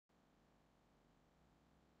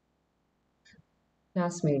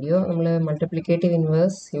Last video, we multiplicative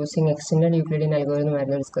inverse using extended Euclidean algorithm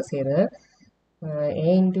discuss A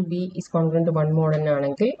into B is congruent to one model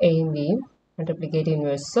A and B multiplicative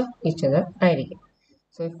inverse of each other.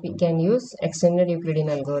 So if we can use extended Euclidean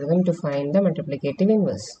algorithm to find the multiplicative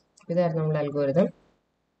inverse. This is our algorithm.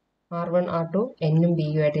 R1, R2, N and B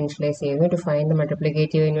you had initialize to find the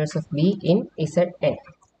multiplicative inverse of B in Zn.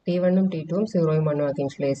 T1 and T2 0 and 1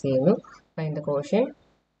 initialize find the quotient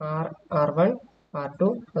R1,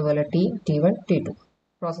 R2, T1, T2.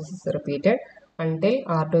 Process is repeated until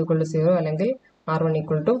R2 equal to 0 and R1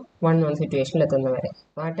 equal to 1 situation. That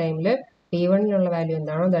time T1 value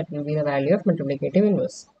that will be the value of multiplicative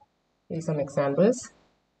inverse. These are some examples.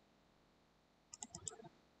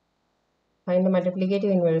 Find the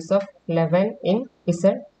multiplicative inverse of 11 in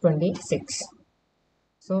Z26.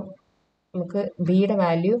 So, B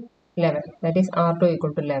value 11, that is R2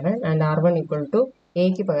 equal to 11 and R1 equal to A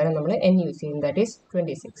ki pagaram nammal N use cheyum, that is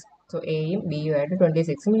 26. So, A and B you add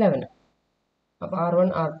 26 and 11.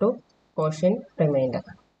 R1, R2 quotient remainder.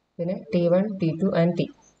 Then T1, T2 and T.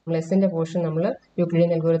 Less than the portion nammal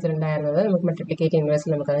Euclidean algorithm multiplicative inverse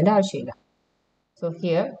So,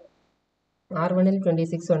 here R1 is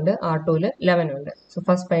 26 and R2 is 11. So,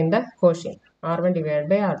 first find the quotient. R1 divided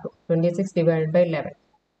by R2. 26 divided by 11.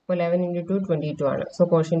 So, 11 into 2, 22. So,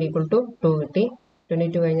 quotient equal to 2.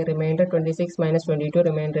 22 and remainder 26 minus 22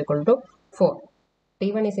 remainder equal to 4.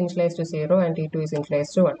 T1 is initialized to 0 and T2 is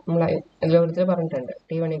initialized to 1.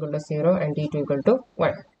 T1 equal to 0 and T2 equal to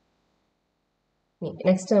 1.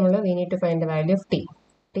 Next, we need to find the value of T.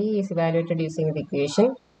 T is evaluated using the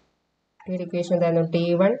equation. The equation is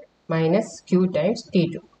T1 minus Q times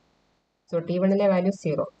T2. So, T1 value is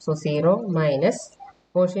 0. So, 0 minus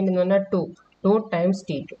quotient is 2. 2 times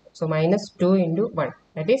T2. So, minus 2 into 1.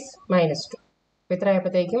 That is minus 2.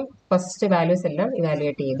 First values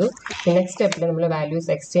evaluate. The next step is values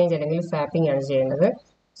exchange and swapping.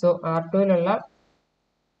 So, R2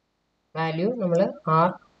 value R1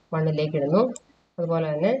 R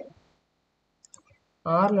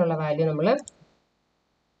value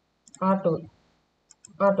R2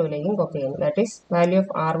 copy. That is value of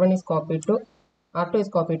R1 is copied to R2 is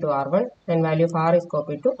copied to R1 and value of R is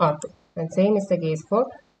copied to R2. And same is the case for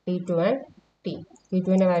T2 and T.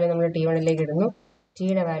 T2 value T1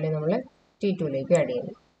 T value T2 add.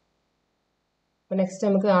 So next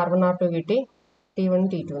time R1 R2 T1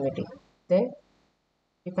 T2 then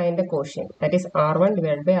we find the quotient, that is R1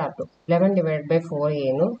 divided by R2. 11 divided by 4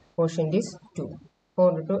 quotient is 2.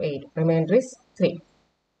 4 into 8 remainder is 3.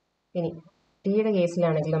 In T case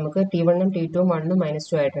T1 and T2 1 minus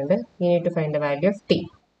 2 we need to find the value of T.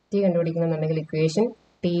 T equation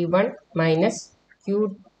T1 minus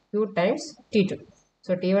Q times T2.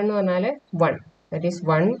 So T1 1, that is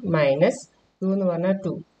 1 minus Q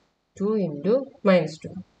 2. 2 into minus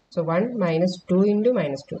 2. So 1 minus 2 into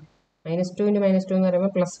minus 2. Minus 2 into minus 2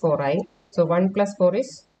 plus 4i. So 1 plus 4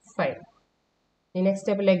 is 5. The next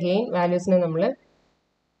step again values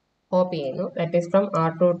copy, that is from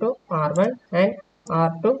R2 to R1 and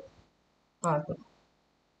R to R2.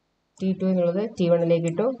 T2 T1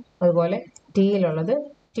 T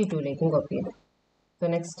T2 copy. So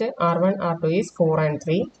next R1 R2 is 4 and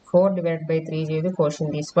 3. 4 divided by 3 the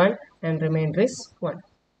quotient is 1 and remainder is 1.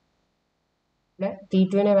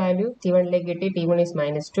 T2 value T1 T1 is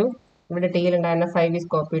minus 2. T and 5 is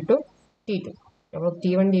copied to T2.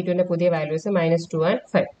 T1 T2 value is minus 2 and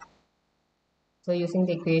 5. So using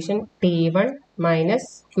the equation T1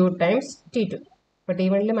 minus Q times T2. But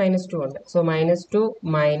T1 minus 2. So minus 2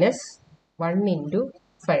 minus 1 into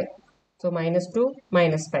 5. So minus 2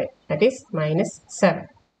 minus 5. That is minus 7.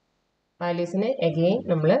 Values again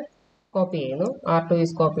copy. R2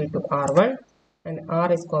 is copied to R1 and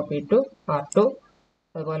R is copied to R2.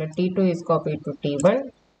 T2 is copied to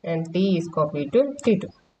T1 and T is copied to T2.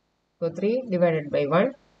 So 3 divided by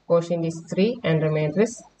 1. Quotient is 3 and remainder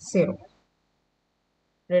is 0.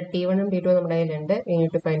 T1 and T2 we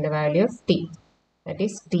need to find the value of T. That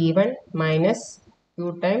is T1 minus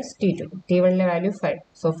Q times T2. T1 value 5.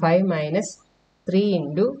 So 5 minus 3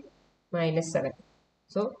 into minus 7.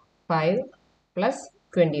 So 5 plus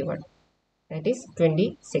 21. That is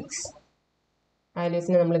 26. Values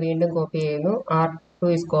copy.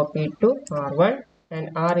 R2 is copied to R1 and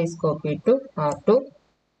R is copied to R2.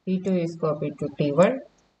 T2 is copied to T1.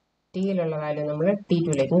 T value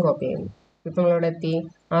T2 copy. If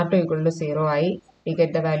R2 equal to 0 we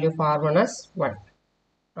get the value of R1 as 1.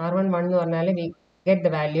 R1 1 we get the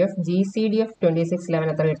value of GCD of 26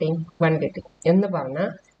 11 1 getting. In the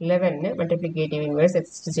 11 multiplicative inverse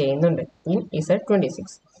exists in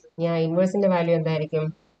Z26. Yeah, inverse in the value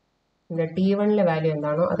the T1 value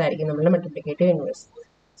എന്താണോ അതായിരിക്കും നമ്മുടെ multiplicative inverse.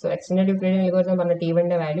 So extended Euclidean algorithm പറഞ്ഞ T1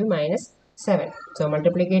 value minus 7. So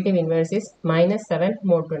multiplicative inverse is minus 7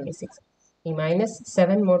 mod 26. ഈ minus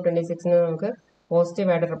 7 mod 26 നമുക്ക് positive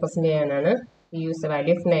ആയിട്ട് represent ചെയ്യാനാണ് we use the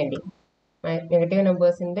value of 90. Negative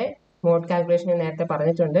നമ്പേഴ്സിന്റെ mode calculation നേരത്തെ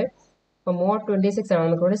പറഞ്ഞിട്ടുണ്ട്. അപ്പോൾ മോഡ് 26 ആണ്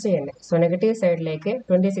നമുക്ക് ഇവിടെ ചെയ്യേണ്ടത്. സോ നെഗറ്റീവ് സൈഡിലേക്ക്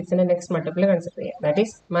 26ന്റെ നെക്സ്റ്റ് മൾട്ടിപ്പിൾ കൺസിഡർ ചെയ്യാം. ദാറ്റ്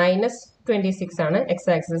ഈസ് minus 26 ആണ് എക്സ്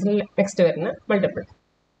ആക്സിസിൽ നെക്സ്റ്റ് വരുന്ന മൾട്ടിപ്പിൾ.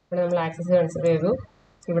 ഇവിടെ നമ്മൾ ആക്സിസ് കൺസിഡർ ചെയ്തു.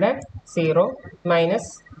 ഇവിടെ 0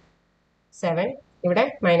 -7 ഇവിടെ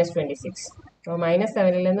 -26. അപ്പോൾ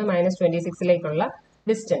 -7ൽ നിന്ന് -26ലേക്കുള്ള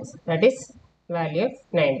distance that is value of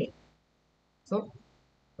 90. So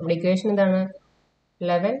നമ്മുടെ ഇക്വേഷൻ എന്താണ്?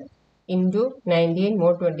 11 into 19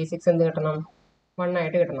 mod 26 എന്ത് കിട്ടണം? 1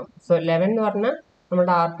 ആയിട്ട് കിട്ടണം. സോ 11 എന്ന് പറഞ്ഞാൽ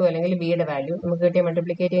നമ്മുടെ R2 അല്ലെങ്കിൽ ബിയുടെ വാല്യൂ. നമുക്ക് കിട്ടിയ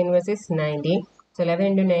multiplicative inverse is 19. So 11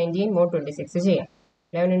 into 19 mod 26 ചെയ്യാം.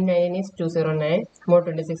 11 into 19 is 209. mod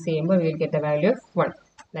 26 ചെയ്യുമ്പോൾ we will get the value of 1.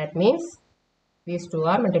 That means these two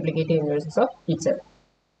are multiplicative inverses of each other.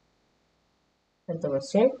 That's the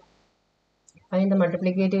question. Find the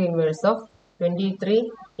multiplicative inverse of 23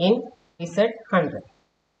 in Z100.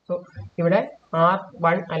 So ഇവിടെ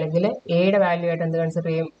R1 അല്ലെങ്കിൽ എയുടെ value ആയിട്ട് എന്ത് consider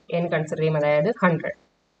ചെയ്യും? n consider ചെയ്യും, അതായത് 100.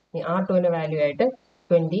 R2ന്റെ value ആയിട്ട്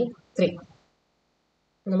 23.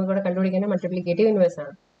 നമുക്കിവിടെ കണ്ടുപിടിക്കേണ്ട മൾട്ടിപ്ലിക്കേറ്റീവ് ഇൻവേഴ്സ്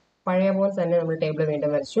ആണ്. പഴയ പോലെ തന്നെ നമ്മൾ ടേബിൾ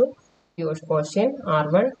വീണ്ടും വരച്ചു. Question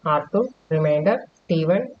R1, R2, reminder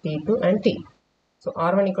T1, T2 and T. So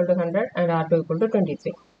R1 equal to 100 and R2 equal to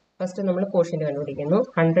 23. First നമ്മൾ ക്വസ്റ്റ്യൻ കണ്ടുപിടിക്കുന്നു.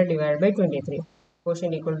 100 divided by 23.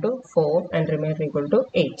 Question equal to 4 and remainder equal to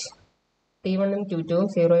 8. T1 ഉം T2 ഉം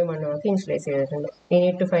 0 ഉം 1 ഒക്കെ ഇനിഷ്യലൈസ് ചെയ്തിട്ടുണ്ട്. We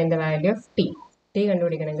need to find the value of T. T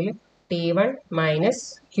കണ്ടുപിടിക്കണമെങ്കിൽ T1 minus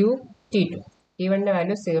Q T2. T1ന്റെ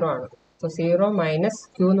value 0 ആണ്. So 0 minus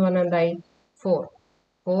Q എന്ന് പറഞ്ഞാൽ എന്തായി? 4.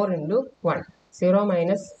 4 into 1. 0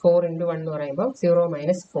 minus 4 into 1 എന്ന് പറയുമ്പോൾ 0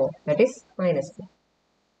 minus 4. That is minus 4.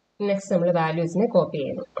 Next നമ്മൾ വാല്യൂസിനെ കോപ്പി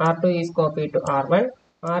ചെയ്യുന്നു. R2 is copied to R1.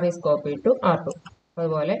 R is copied to R2.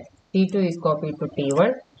 അതുപോലെ T2 is copied to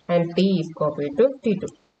T1 and T is copied to T2.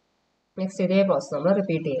 Next ഇതേ process നമ്മൾ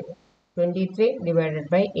repeat ചെയ്യുന്നു. 23 divided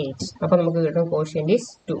by 8. അപ്പോൾ നമുക്ക് കിട്ടും quotient is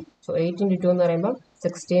 2. So 8 into 2 എന്ന് പറയുമ്പോൾ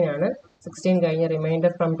 16 ആണ്. 16 കഴിഞ്ഞ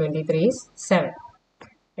reminder from 23 is 7.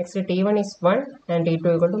 Next T1 is 1 and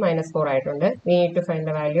T2 equal to -4 ആയിട്ടുണ്ട്. We need to find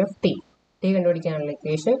the value of T. T കണ്ടുപിടിക്കാനുള്ള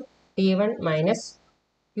equation T1 minus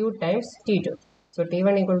Q times T2. So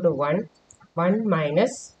T1 equal to 1. 1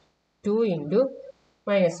 minus 2 into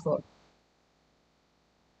 -4.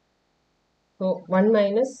 So 1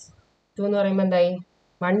 minus 2 എന്ന് പറയുമ്പോൾ എന്തായി?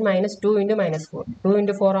 1 minus 2 into -4. 2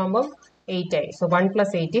 into 4 ആകുമ്പോൾ 8 ആയി. So 1 plus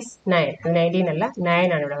 8 is 9. 19 അല്ല 9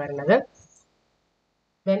 ആണ് ഇവിടെ വരുന്നത്.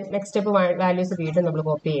 ദെൻ നെക്സ്റ്റ് സ്റ്റെപ്പ് വാല്യൂസ് വീണ്ടും നമ്മൾ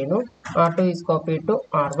കോപ്പി ചെയ്യുന്നു. R2 is copied to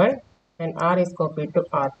R1 and R is copied to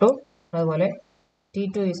R2. അതുപോലെ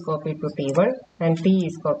T2 is copied to T1 and T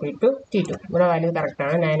is copied to T2. ഇവിടെ വാല്യൂ കറക്റ്റ്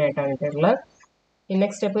ആണ്, 9 ആയിട്ടാണ് ഇട്ടുള്ളത്. In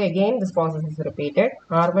next step again this process is repeated.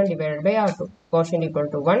 R1 divided by R2. Quotient equal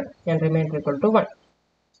to 1 and remainder equal to 1.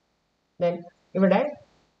 Then ഇവിടെ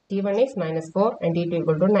T1 is -4 and T2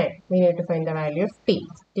 equal to 9. We need to find the value of T.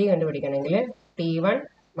 T കണ്ടുപിടിക്കണമെങ്കിൽ T1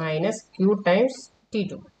 minus Q times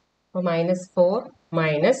T2. അപ്പോൾ -4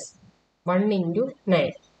 minus 1 into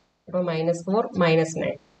 9. അപ്പോൾ -4 minus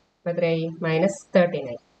 9. അപ്പോൾ എത്രയായി?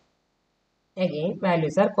 -39. Again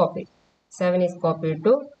values are copied. 7 is copied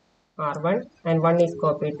to R1 and 1 is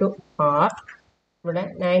copied to R. ഇവിടെ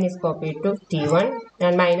 9 is copied to T1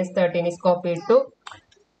 and -13 is copied to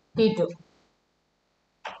T2.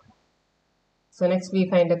 So next we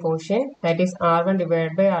find the quotient, that is R1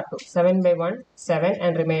 divided by R2. 7 by 1, 7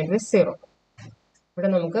 and remainder is 0. ഇവിടെ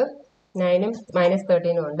നമുക്ക് 9 ഉം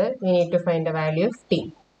 -13 ഉം ഉണ്ട്. We need to find the value of T.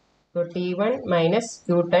 So T1 minus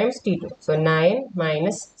Q times T2. So 9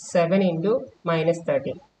 minus 7 into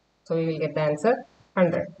 -13. So we will get the answer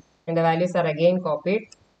 100. And the values are again copied.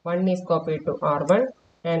 1 is copied to R1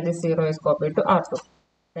 and this 0 is copied to R2.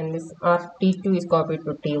 And this T2 is copied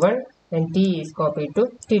to T1 and T is copied to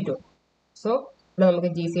T2. So now we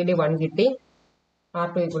get GCD 1 gitti,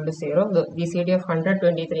 R2 equal to 0. The GCD of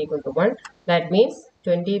 123 equal to 1. That means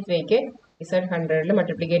 23 ke Z100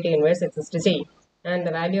 multiplicative inverse exists. And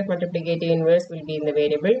the value of multiplicative inverse will be in the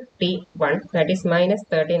variable T1, that is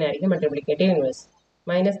 -13 multiplicative inverse.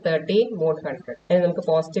 -13 mod 100. And we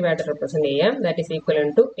positive add represent ചെയ്യാം, that is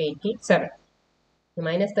equivalent to 87.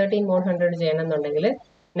 -13 mod 100 ചെയ്യണമെന്നുണ്ടെങ്കിൽ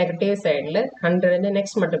negative സൈഡിൽ 100ന്റെ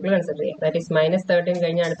next multiple consider ചെയ്യാം. That is -13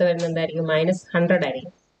 കഴിഞ്ഞാൽ അടുത്ത് വരുന്നത് എന്തായിരിക്കും? -100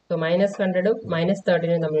 ആയിരിക്കും. So -100 ഉം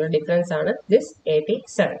 -13 ഉം തമ്മിലുള്ള ഡിഫറൻസ് ആണ് this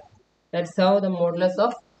 87. That's how the modulus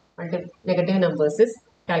of negative numbers is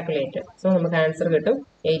calculated. So നമുക്ക് ആൻസർ കിട്ടും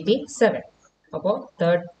 87. അപ്പോൾ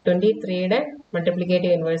 23യുടെ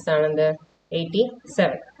multiplicative inverse ആണെന്ത്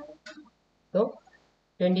 87. So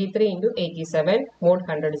 23 into 87 mod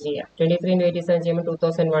 100 ചെയ്യാം. 23 into 87 ചെയ്യുമ്പോൾ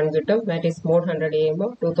 2001 കിട്ടും. That is mod 100 ചെയ്യുമ്പോൾ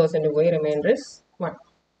 2000 പോയി, remainder is 1.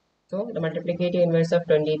 So the multiplicative inverse of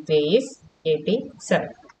 23 is 87.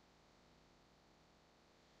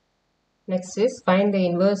 Next is find the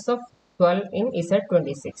inverse of 12 in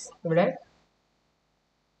Z26. ഇവിടെ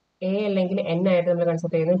A അല്ലെങ്കിൽ N ആയിട്ട് നമ്മൾ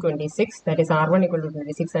കൺസിഡർ ചെയ്യുന്നത് 26. That is R1 equal to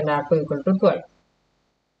 26 and R2 equal to 12.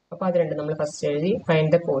 അപ്പോൾ അത് രണ്ടും നമ്മൾ ഫസ്റ്റ് എഴുതി. Find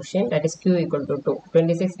the quotient, that is Q equal to 2.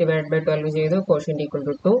 26 divided by 12 ചെയ്തു, quotient equal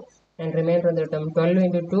to 2. And remainder എന്ത് കിട്ടും? 12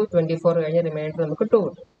 into 2, 24 കഴിഞ്ഞ് remainder നമുക്ക് 2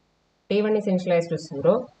 കിട്ടും. T1 is initialized to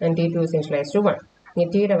 0 and T2 is initialized to 1. ഇനി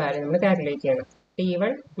Tയുടെ വാല്യൂ നമ്മൾ കാൽക്കുലേറ്റ് ചെയ്യണം.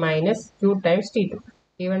 T1 minus Q times T2.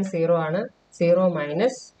 T1 0 ആണ്. 0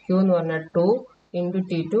 minus Q എന്ന് പറഞ്ഞാൽ 2 into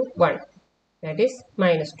T2 1. That is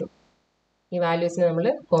minus 2. ഈ വാല്യൂസിനെ നമ്മൾ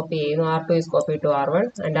കോപ്പി ചെയ്യുന്നു. R2 is copied to R1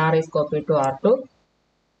 and R is copied to R2.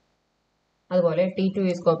 അതുപോലെ T2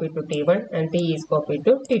 is copied to T1 and T is copied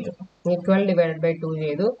to T2. ഇനി 12 divided by 2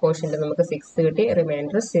 ചെയ്തു, quotient നമുക്ക് 6 കിട്ടി,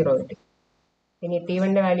 remainder 0 കിട്ടി. ഇനി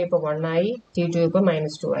T1ന്റെ വാല്യൂ ഇപ്പോൾ 1 ആയി, T2 ഇപ്പോൾ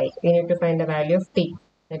 -2 ആയി. We need to find the value of T.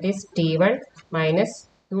 That is T1 minus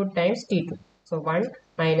 2 times T2. So 1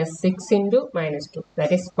 minus 6 into -2.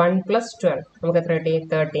 That is 1 plus 12. നമുക്ക് എത്ര കിട്ടി?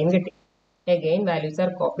 13 കിട്ടി. Again values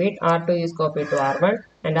are copied. R2 is copied to R1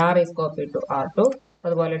 and R is copied to R2.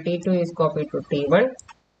 അതുപോലെ T2 is copied to T1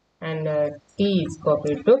 and T is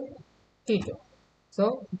copied to T2. So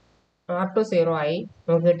R2 0 ആയി,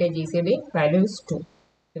 നമുക്ക് കിട്ടിയ GCD value is 2.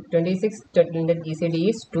 26 GCD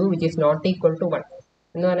is 2 which is not equal to 1.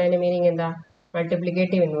 എന്ന് പറയുന്നതിന്റെ meaning എന്താ?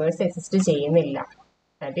 Multiplicative inverse exist ചെയ്യുന്നില്ല.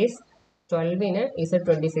 That is 12ന്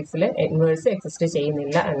Z26ലെ inverse exist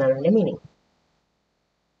ചെയ്യുന്നില്ല എന്നാണ് അതിന്റെ meaning.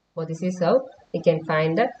 So this is how we can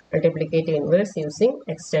find the multiplicative inverse using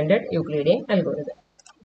extended Euclidean algorithm.